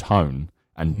in tone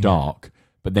and dark,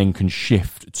 but then can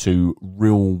shift to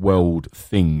real world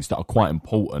things that are quite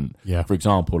important. Yeah. For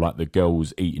example, like the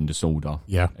girls' eating disorder.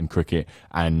 Yeah. And cricket,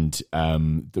 and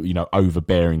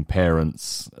overbearing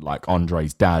parents like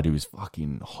Andre's dad, who is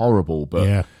fucking horrible, but.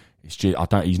 Yeah. It's just,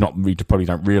 he probably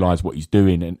don't realise what he's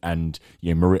doing, and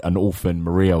Maria, an orphan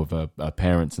Maria with her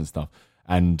parents and stuff.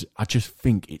 And I just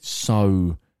think it's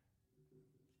so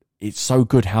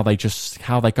good how they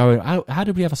go. How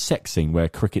did we have a sex scene where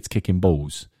cricket's kicking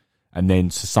balls, and then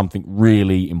to something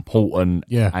really important,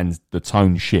 and the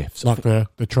tone shifts. Like the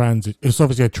transit. It's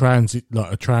obviously a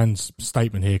trans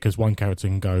statement here because one character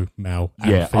can go male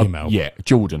and female.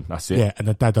 Jordan, that's it. Yeah, and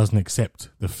the dad doesn't accept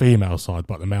the female side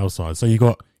but the male side. So you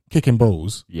got kicking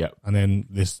balls. Yeah, and then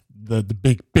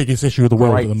the biggest issue of the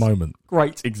world at the moment.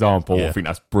 Great example. Yeah. I think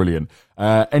that's brilliant.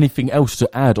 Anything else to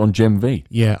add on Gem V?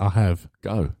 Yeah, I have.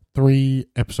 Go.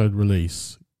 3-episode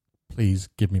release. Please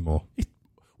give me more.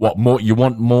 What more? You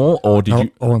want more, or did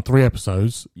you? I want 3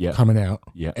 episodes coming out.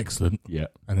 Yeah, excellent. Yeah,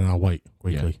 and then I'll wait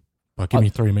weekly. Yeah. But give me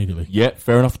 3 immediately. Yeah,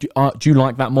 fair enough. Do you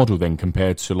like that model then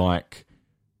compared to like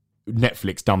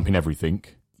Netflix dumping everything?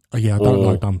 Yeah, I don't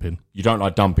like dumping. You don't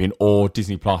like dumping, or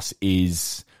Disney Plus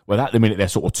is at the minute they're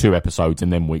sort of 2 episodes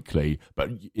and then weekly, but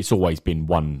it's always been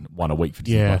one a week for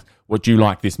Disney Plus. What do you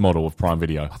like this model of Prime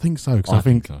Video? I think so, because I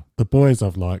think so. The boys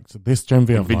I've liked, this Gen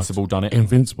V I've liked. Invincible done it.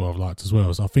 Invincible I've liked as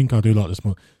well, so I think I do like this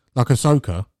more. Like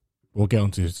Ahsoka, we'll get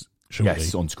onto this shortly.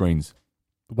 Yes, on screens.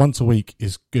 Once a week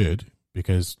is good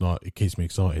because it keeps me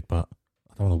excited, but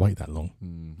I don't want to wait that long.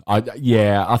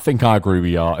 I think I agree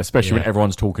with you, especially when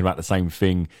everyone's talking about the same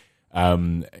thing.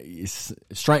 It's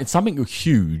strange. It's something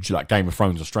huge like Game of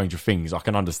Thrones or Stranger Things. I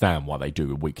can understand why they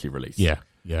do a weekly release. Yeah.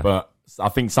 But I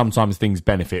think sometimes things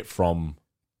benefit from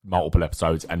multiple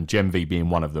episodes, and Gen V being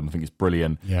one of them. I think it's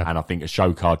brilliant. Yeah. And I think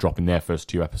Ahsoka dropping their first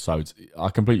 2 episodes, I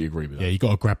completely agree with that. Yeah, you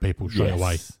got to grab people straight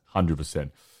away.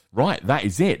 100%. Right, that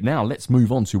is it. Now let's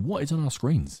move on to what is on our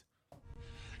screens.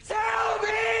 Tell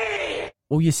me!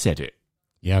 Well, you said it.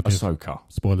 Yeah, Ahsoka.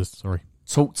 Spoilers, sorry.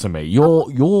 Talk to me.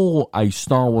 You're a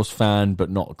Star Wars fan, but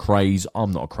not a craze.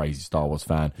 I'm not a crazy Star Wars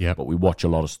fan, but we watch a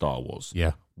lot of Star Wars.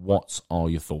 Yeah. What are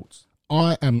your thoughts?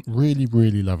 I am really,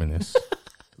 really loving this.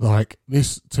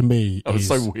 This to me is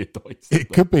so weird.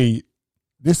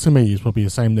 This to me is probably the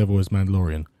same level as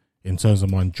Mandalorian in terms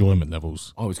of my enjoyment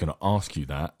levels. I was going to ask you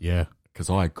that. Yeah. Because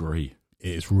I agree.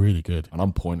 It's really good. And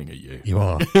I'm pointing at you. You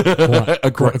are.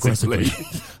 Aggressively.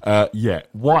 Yeah.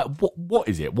 Why? What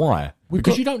is it? Why?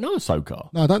 Because you don't know Ahsoka.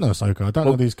 No, I don't know Ahsoka. I don't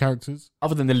know these characters.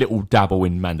 Other than the little dabble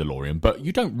in Mandalorian, but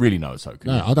you don't really know Ahsoka.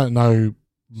 No, I don't know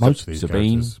most of these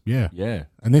Sabine. characters. Yeah. Yeah.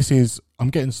 And I'm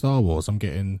getting Star Wars. I'm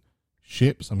getting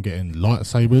ships. I'm getting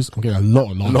lightsabers. I'm getting a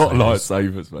lot of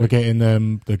lightsabers. Mate. We're getting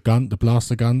the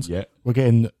blaster guns. Yeah. We're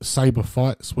getting saber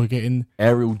fights. We're getting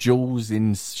aerial duels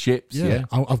in ships. Yeah.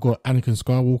 I've got Anakin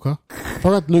Skywalker. If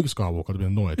I had Luke Skywalker, I'd have been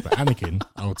annoyed. But Anakin,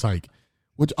 I'll take.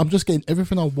 I'm just getting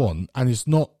everything I want, and it's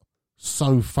not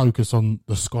so focused on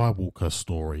the Skywalker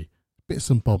story. Bits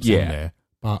and bobs in there,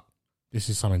 but this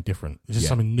is something different. This is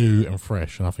something new and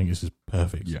fresh, and I think this is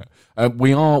perfect. Yeah,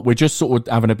 we're just sort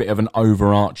of having a bit of an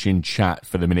overarching chat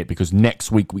for the minute because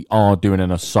next week we are doing an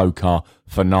Ahsoka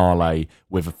finale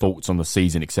with thoughts on the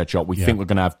season, etc. We think we're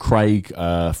going to have Craig,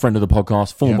 friend of the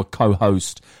podcast, former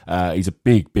co-host. He's a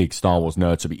big Star Wars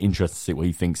nerd, so it'll be interesting to see what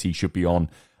he thinks he should be on.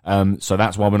 So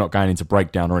that's why we're not going into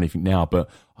breakdown or anything now, but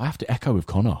I have to echo with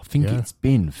Connor. I think it's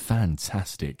been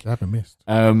fantastic. I haven't missed.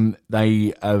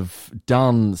 They have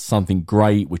done something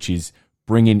great, which is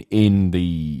bringing in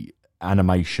the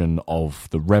animation of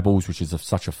the Rebels, which is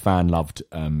such a fan-loved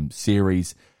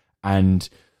series. And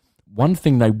one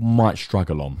thing they might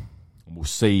struggle on, and we'll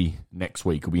see next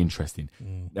week, will be interesting.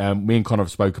 Me and Connor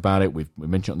have spoke about it. We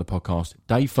mentioned it on the podcast.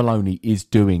 Dave Filoni is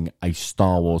doing a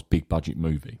Star Wars big-budget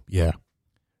movie. Yeah.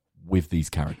 With these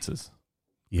characters.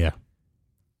 Yeah.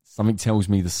 Something tells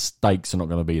me the stakes are not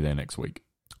going to be there next week.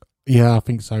 Yeah, I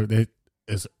think so.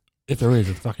 If there is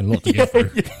a fucking lot to get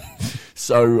through.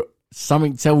 So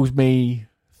something tells me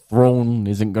Thrawn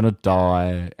isn't going to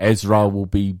die. Ezra will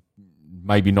be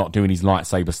maybe not doing his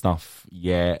lightsaber stuff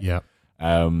yet. Yeah.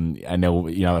 And they'll,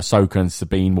 Ahsoka and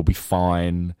Sabine will be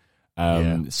fine.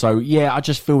 So I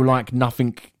just feel like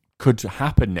nothing could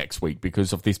happen next week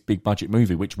because of this big budget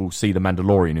movie, which we'll see the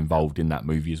Mandalorian involved in that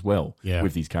movie as well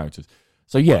with these characters.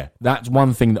 So that's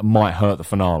one thing that might hurt the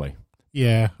finale.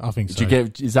 Yeah, I think so.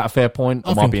 Is that a fair point?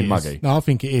 Or am I being muggy? No, I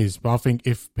think it is. But I think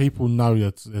if people know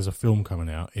that there's a film coming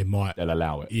out, they'll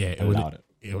allow it. Yeah, it'll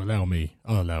allow me.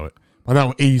 I'll allow it. But that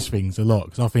will ease things a lot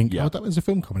because I think, there's a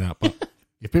film coming out. But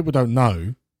if people don't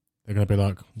know, they're going to be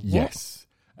like, what? Yes.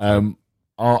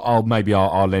 I'll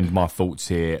lend my thoughts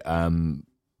here.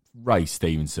 Ray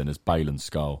Stevenson as Balin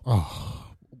Skull.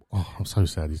 Oh, I'm so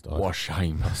sad he's died. What a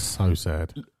shame. That's so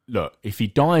sad. Look, if he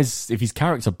dies, if his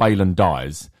character Balin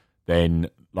dies, then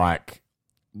like,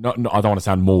 I don't want to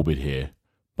sound morbid here,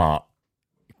 but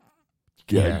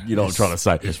yeah, you know what I'm trying to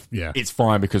say. It's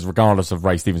fine because regardless of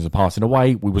Ray Stevenson passing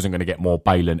away, we wasn't going to get more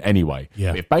Balin anyway.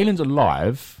 Yeah. But if Balin's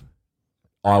alive,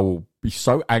 I will be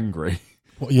so angry.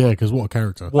 Well, yeah, because what a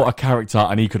character. What a character,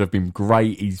 and he could have been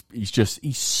great.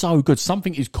 He's so good.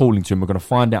 Something is calling to him. We're going to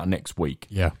find out next week.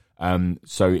 Yeah.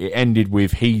 So it ended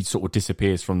with he sort of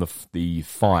disappears from the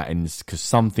fight, and because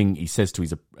something he says to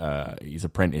his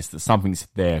apprentice that something's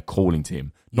there calling to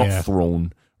him, not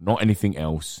Thrawn, not anything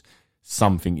else.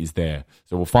 Something is there.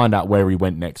 So we'll find out where he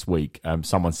went next week.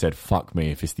 Someone said, "Fuck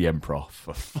me if it's the Emperor."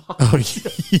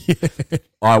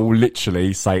 I will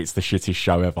literally say it's the shittest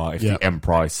show ever if the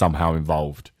Emperor is somehow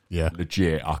involved. Yeah,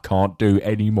 legit. I can't do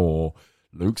any more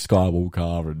Luke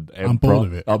Skywalker and Emperor. I'm bored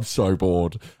of it. I'm so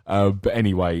bored. But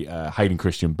anyway, Hayden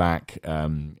Christian back.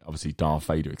 Obviously Darth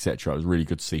Vader, etc. It was really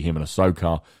good to see him and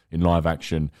Ahsoka in live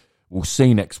action. We'll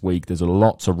see next week. There's a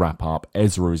lot to wrap up.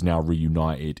 Ezra is now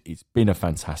reunited. It's been a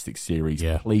fantastic series.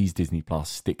 Yeah. Please, Disney Plus,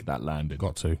 stick that landing.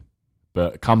 Got to.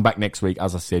 But come back next week.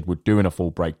 As I said, we're doing a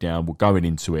full breakdown. We're going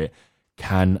into it.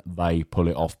 Can they pull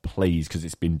it off, please? Because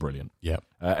it's been brilliant. Yeah.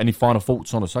 Any final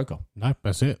thoughts on Ahsoka? No,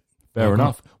 that's it. Fair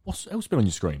enough. What's else been on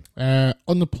your screen?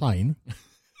 On the plane,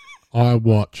 I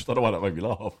watched... I don't know why that made me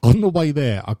laugh. On the way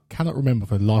there, I cannot remember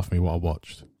for the life of me what I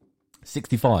watched.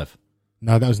 65.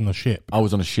 No, that was on the ship. I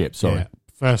was on a ship, sorry. Yeah,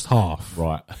 first half.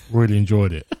 Right. Really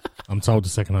enjoyed it. I'm told the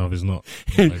second half is not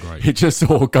so great. It just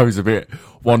sort of goes a bit,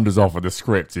 wanders off, and the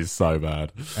script is so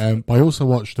bad. But I also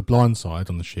watched The Blind Side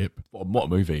on the ship. What a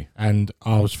movie. And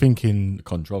I was thinking... The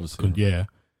controversy. Yeah.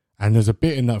 And there's a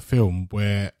bit in that film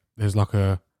where there's like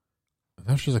I don't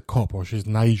know if she's a cop or she's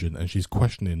an agent, and she's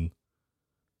questioning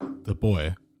the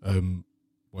boy,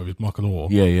 whether it's Michael Orr.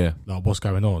 Yeah. Like, what's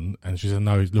going on? And she said,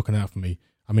 no, he's looking out for me.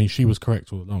 I mean, she was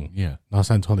correct all along. Yeah. Nice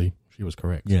Holly, she was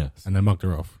correct. Yes. And they mugged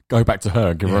her off. Go back to her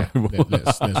and give her a...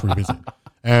 let's revisit.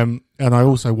 And I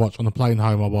also watched, on the plane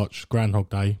home, I watched Groundhog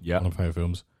Day, one of my favourite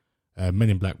films. Men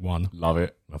in Black 1. Love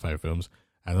it. My favourite films.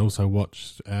 And I also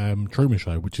watched Truman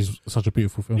Show, which is such a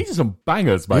beautiful film. These are some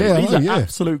bangers, mate. Yeah, These are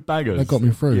absolute bangers. That got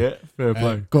me through. Yeah, fair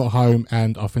play. Got home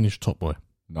and I finished Top Boy.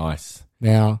 Nice.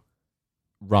 Now...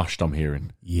 Rushed, I'm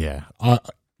hearing. Yeah.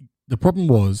 The problem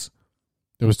was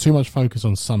there was too much focus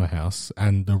on Summer House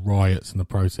and the riots and the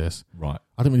protests. Right.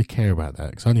 I didn't really care about that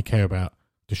because I only care about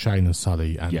Deshane and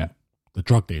Sully and the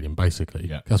drug dealing, basically.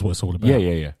 Yeah. That's what it's all about.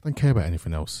 Yeah. I don't care about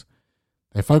anything else.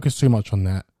 They focused too much on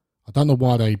that. I don't know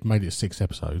why they made it 6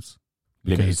 episodes.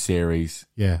 Limited series.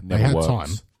 Yeah. They had time.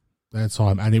 They had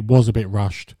time. And it was a bit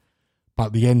rushed,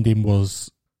 but the ending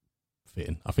was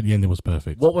fitting. I think the ending was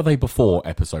perfect. What were they before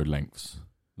episode lengths?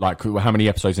 Like, how many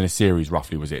episodes in a series,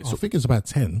 roughly, was it? I think it's about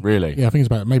 10. Really? Yeah, I think it's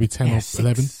about maybe 10 or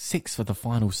 11. 6 for the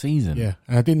final season. Yeah,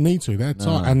 and I didn't need to. That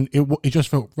time, and it just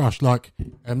felt rushed. Like,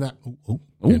 that...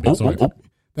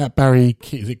 That Barry...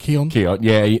 Is it Keon? Keon,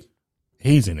 yeah.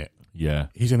 He's in it. Yeah.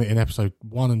 He's in it in episode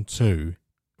 1 and 2.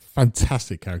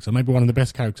 Fantastic character. Maybe one of the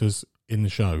best characters in the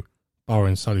show,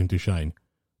 barring Sully and Deshane.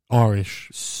 Irish,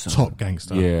 top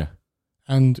gangster. Yeah.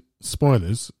 And,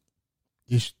 spoilers...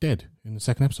 he's dead in the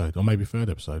second episode, or maybe third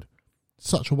episode.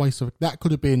 Such a waste of... That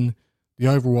could have been the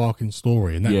overarching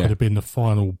story, and that could have been the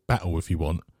final battle, if you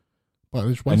want. But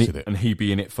they just wasted it. And he'd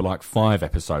be in it for like 5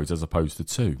 episodes as opposed to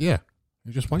 2. Yeah.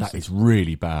 They just wasted it. That is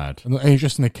really bad. And he's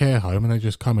just in a care home, and they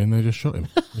just come in, and they just shot him.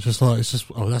 It's just like,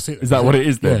 that's it. Is that what it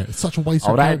is then? Yeah, it's such a waste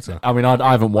of character. I mean,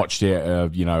 I haven't watched it,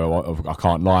 I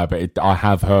can't lie, but I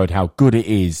have heard how good it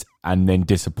is, and then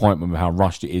disappointment with how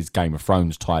rushed it is, Game of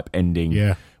Thrones type ending.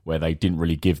 Yeah. Where they didn't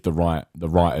really give the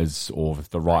writers, or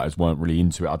if the writers weren't really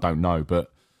into it, I don't know.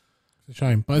 But it's a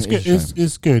shame. But it's good.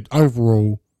 It's good.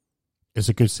 Overall, it's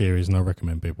a good series, and I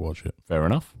recommend people watch it. Fair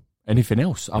enough. Anything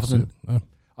else? No.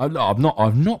 I've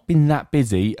not been that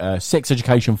busy. Sex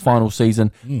Education final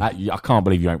season. I can't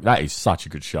believe you ain't. That is such a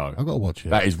good show. I've got to watch it.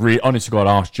 That is really, honest to God,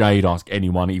 ask Jade, ask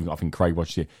anyone, even I think Craig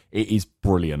watched it. It is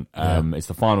brilliant. It's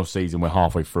the final season. We're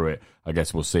halfway through it. I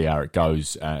guess we'll see how it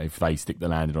goes, if they stick the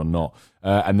landing or not.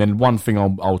 And then one thing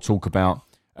I'll talk about,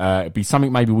 it'd be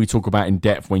something maybe we talk about in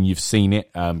depth when you've seen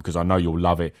it, because I know you'll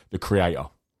love it. The Creator.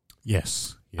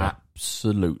 Yes. Yeah.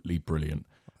 Absolutely brilliant.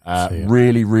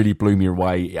 Really, really blew me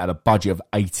away. It had a budget of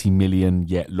 80 million,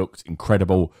 yet looked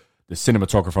incredible. The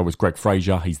cinematographer was Greg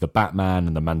Fraser. He's the Batman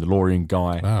and the Mandalorian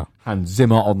guy. Wow. Hans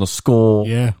Zimmer on the score.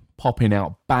 Yeah. Popping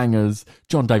out bangers.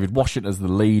 John David Washington as the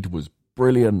lead was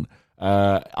brilliant.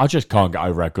 I just can't get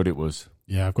over how good it was.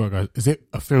 Yeah, I've got to go. Is it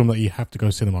a film that you have to go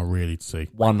cinema really to see?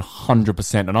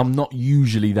 100%. And I'm not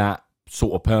usually that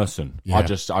sort of person. Yeah.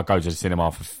 I go to the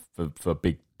cinema for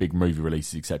big movie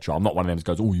releases, etc. I'm not one of them that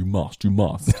goes, oh, you must.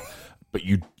 But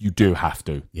you do have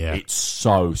to. Yeah. It's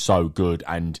so good.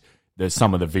 And there's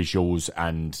some of the visuals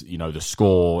and, the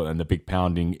score and the big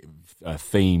pounding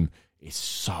theme is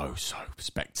so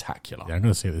spectacular. Yeah, I'm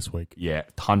going to see it this week. Yeah,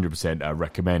 100%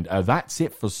 recommend. That's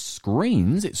it for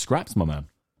screens. It's scraps, my man.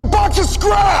 Bunch of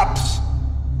scraps!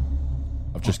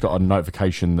 I've just got a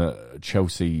notification that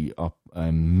Chelsea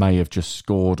may have just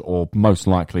scored or most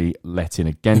likely let in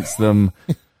against them.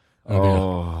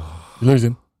 You're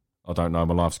losing. I don't know.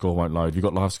 My live score won't load. You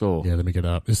got live score? Yeah, let me get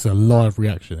it up. It's a live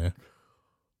reaction here.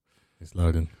 It's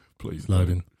loading. Please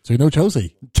loading. So you know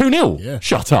Chelsea. 2-0? Yeah.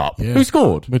 Shut up. Yeah. Who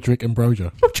scored? Mudryk and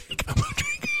Broja.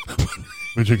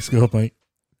 Mudryk scored, mate.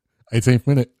 18th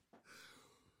minute.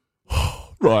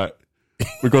 Right.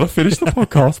 We've got to finish the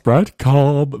podcast, Brad.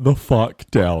 Calm the fuck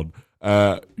down.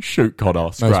 Shoot,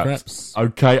 Connor. Scraps.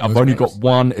 Okay, I've only got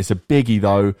one. It's a biggie,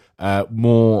 though.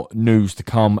 More news to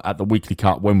come at the Weekly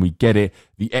Cut when we get it.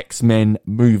 The X-Men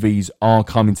movies are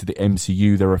coming to the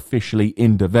MCU. They're officially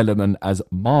in development as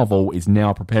Marvel is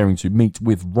now preparing to meet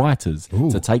with writers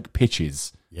to take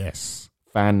pitches. Yes.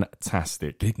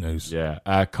 Fantastic. Big news. Yeah.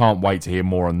 Can't wait to hear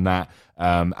more on that.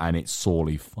 And it's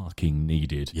sorely fucking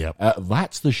needed. Yep.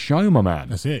 That's the show, my man.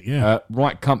 That's it, yeah.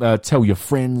 Right, tell your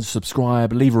friends,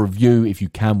 subscribe, leave a review if you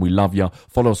can. We love you.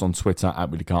 Follow us on Twitter at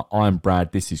WillyCart. I'm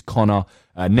Brad. This is Connor.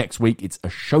 Next week, it's a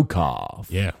show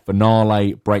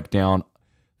finale breakdown.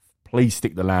 Please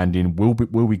stick the landing. We'll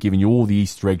be giving you all the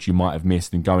Easter eggs you might have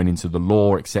missed and going into the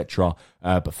lore, etc.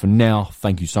 But for now,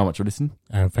 thank you so much for listening.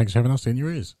 And thanks for having us in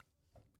your ears.